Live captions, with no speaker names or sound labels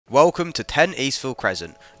Welcome to 10 Eastfield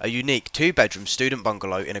Crescent, a unique 2-bedroom student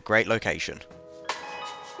bungalow in a great location.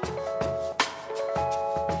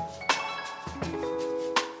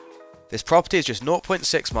 This property is just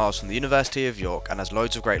 0.6 miles from the University of York and has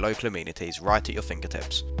loads of great local amenities right at your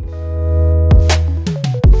fingertips.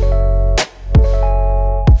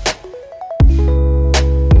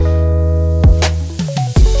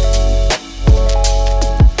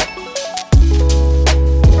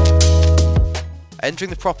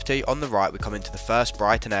 Entering the property on the right, we come into the first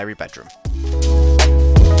bright and airy bedroom.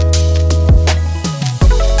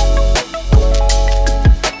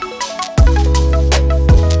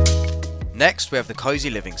 Next, we have the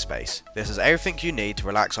cosy living space. This has everything you need to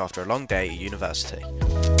relax after a long day at university.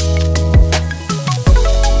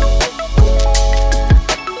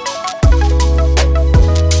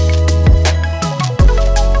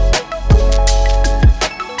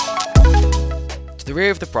 To the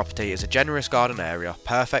rear of the property is a generous garden area,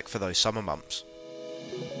 perfect for those summer months.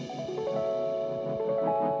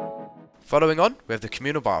 Following on, we have the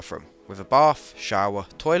communal bathroom, with a bath, shower,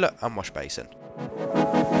 toilet and wash basin.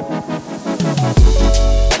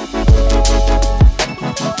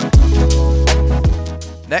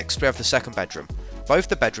 Next, we have the second bedroom. Both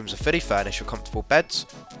the bedrooms are fully furnished with comfortable beds,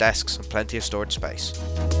 desks and plenty of storage space.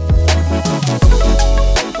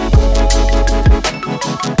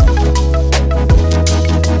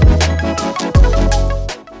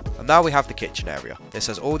 And now we have the kitchen area. This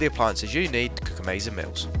has all the appliances you need to cook amazing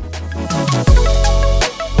meals.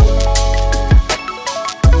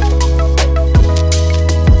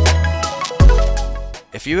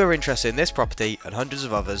 If you are interested in this property and hundreds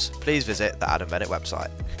of others, please visit the Adam Bennett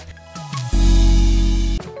website.